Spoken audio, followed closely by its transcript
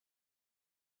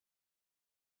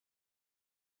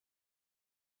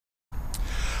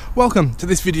Welcome to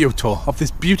this video tour of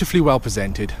this beautifully well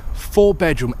presented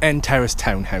 4-bedroom end terrace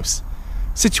townhouse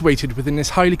situated within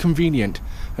this highly convenient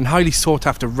and highly sought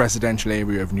after residential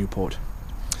area of Newport.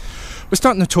 We're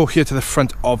starting the tour here to the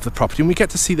front of the property and we get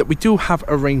to see that we do have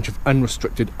a range of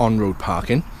unrestricted on-road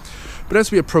parking, but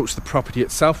as we approach the property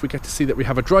itself we get to see that we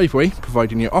have a driveway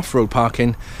providing you off-road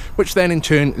parking, which then in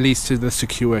turn leads to the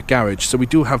secure garage, so we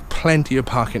do have plenty of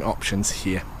parking options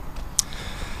here.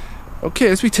 Okay,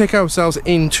 as we take ourselves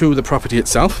into the property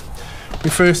itself, we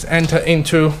first enter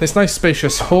into this nice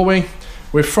spacious hallway,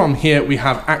 where from here we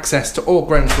have access to all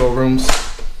ground floor rooms,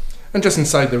 and just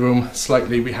inside the room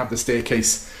slightly we have the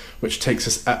staircase which takes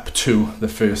us up to the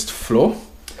first floor.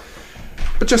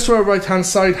 But just to our right hand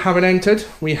side, having entered,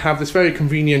 we have this very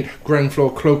convenient ground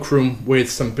floor cloakroom with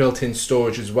some built-in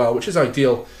storage as well, which is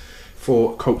ideal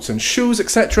for coats and shoes,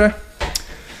 etc.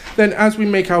 Then as we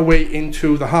make our way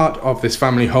into the heart of this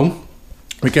family home,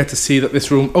 we get to see that this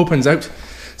room opens out.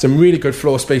 Some really good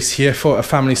floor space here for a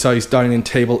family-sized dining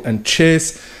table and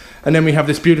chairs. And then we have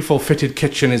this beautiful fitted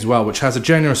kitchen as well, which has a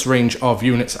generous range of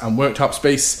units and worktop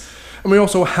space. And we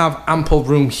also have ample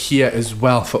room here as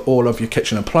well for all of your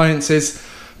kitchen appliances.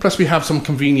 Plus we have some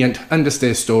convenient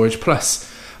understairs storage,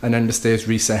 plus an understairs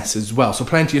recess as well. So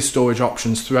plenty of storage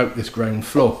options throughout this ground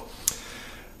floor.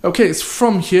 Okay, it's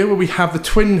from here where we have the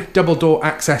twin double door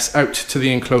access out to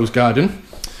the enclosed garden.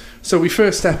 So we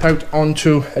first step out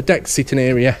onto a decked seating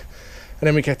area, and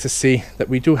then we get to see that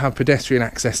we do have pedestrian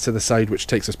access to the side, which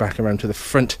takes us back around to the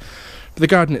front. But the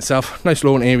garden itself, nice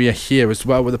lawn area here as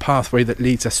well, with a pathway that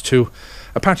leads us to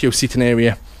a patio seating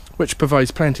area, which provides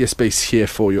plenty of space here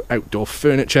for your outdoor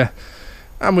furniture.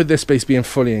 And with this space being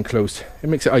fully enclosed, it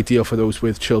makes it ideal for those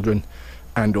with children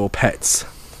and or pets.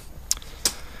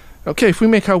 Okay, if we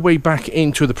make our way back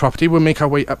into the property, we'll make our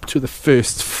way up to the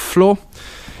first floor.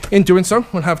 In doing so,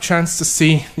 we'll have a chance to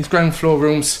see these ground floor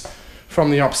rooms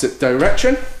from the opposite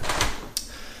direction.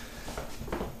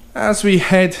 As we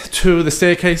head to the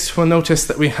staircase, we'll notice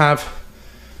that we have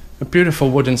a beautiful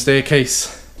wooden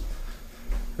staircase,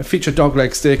 a featured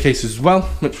dogleg staircase as well,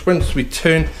 which once we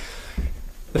turn,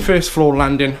 the first floor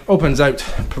landing opens out,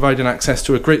 providing access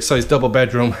to a great sized double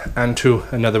bedroom and to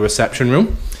another reception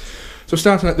room. So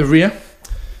starting at the rear,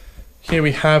 here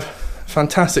we have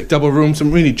fantastic double room,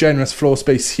 some really generous floor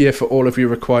space here for all of your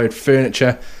required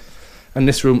furniture, and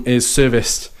this room is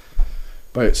serviced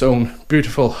by its own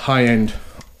beautiful high-end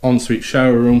ensuite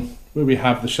shower room, where we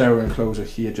have the shower enclosure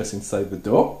here just inside the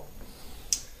door.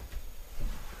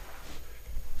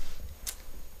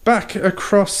 Back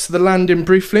across the landing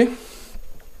briefly,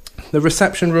 the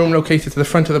reception room located to the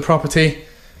front of the property,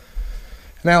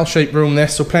 an L-shaped room there,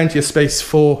 so plenty of space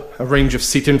for a range of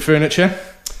seating furniture.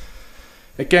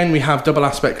 Again, we have double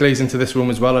aspect glazing to this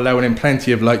room as well, allowing in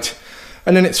plenty of light.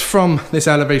 And then it's from this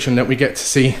elevation that we get to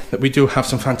see that we do have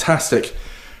some fantastic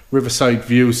riverside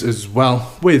views as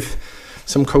well, with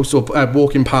some coastal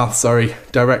walking paths,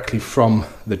 directly from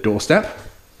the doorstep.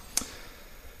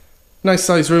 Nice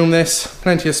size room this,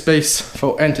 plenty of space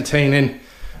for entertaining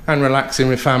and relaxing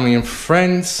with family and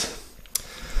friends.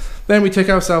 Then we take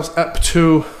ourselves up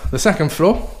to the second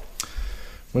floor,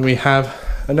 where we have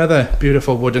another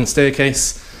beautiful wooden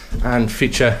staircase and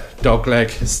feature dogleg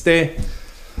stair.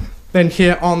 Then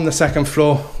here on the second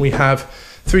floor we have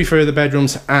 3 further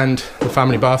bedrooms and the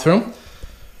family bathroom.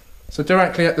 So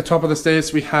directly at the top of the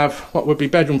stairs we have what would be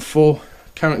bedroom 4,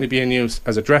 currently being used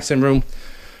as a dressing room.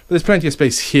 But there's plenty of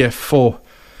space here for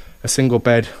a single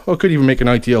bed, or could even make an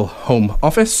ideal home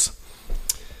office.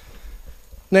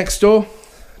 Next door,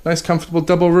 nice comfortable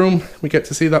double room. We get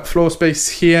to see that floor space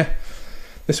here.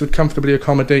 This would comfortably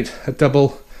accommodate a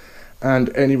double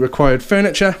and any required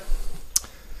furniture.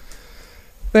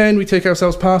 Then we take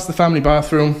ourselves past the family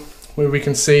bathroom, where we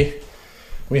can see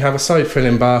we have a side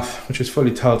fill-in bath which is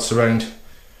fully tiled surround,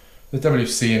 the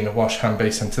WC and the wash hand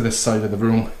basin to this side of the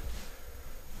room.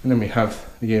 And then we have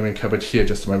the airing cupboard here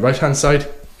just to my right hand side.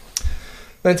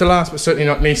 Then to last but certainly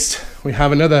not least, we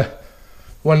have another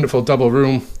wonderful double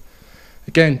room.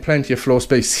 Again, plenty of floor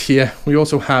space here. We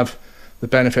also have the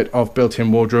benefit of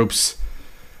built-in wardrobes.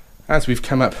 As we've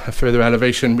come up a further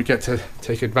elevation, we get to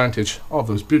take advantage of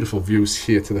those beautiful views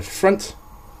here to the front.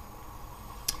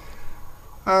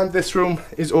 And this room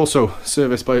is also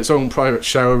serviced by its own private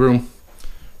shower room,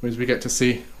 whereas we get to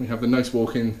see we have the nice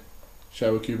walk-in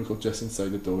shower cubicle just inside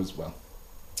the door as well.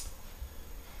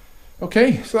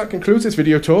 Okay, so that concludes this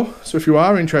video tour. So if you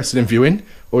are interested in viewing,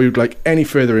 or you'd like any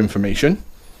further information,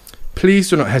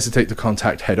 please do not hesitate to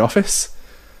contact head office,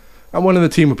 and one of the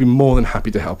team would be more than happy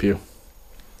to help you.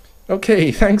 Okay,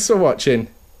 thanks for watching.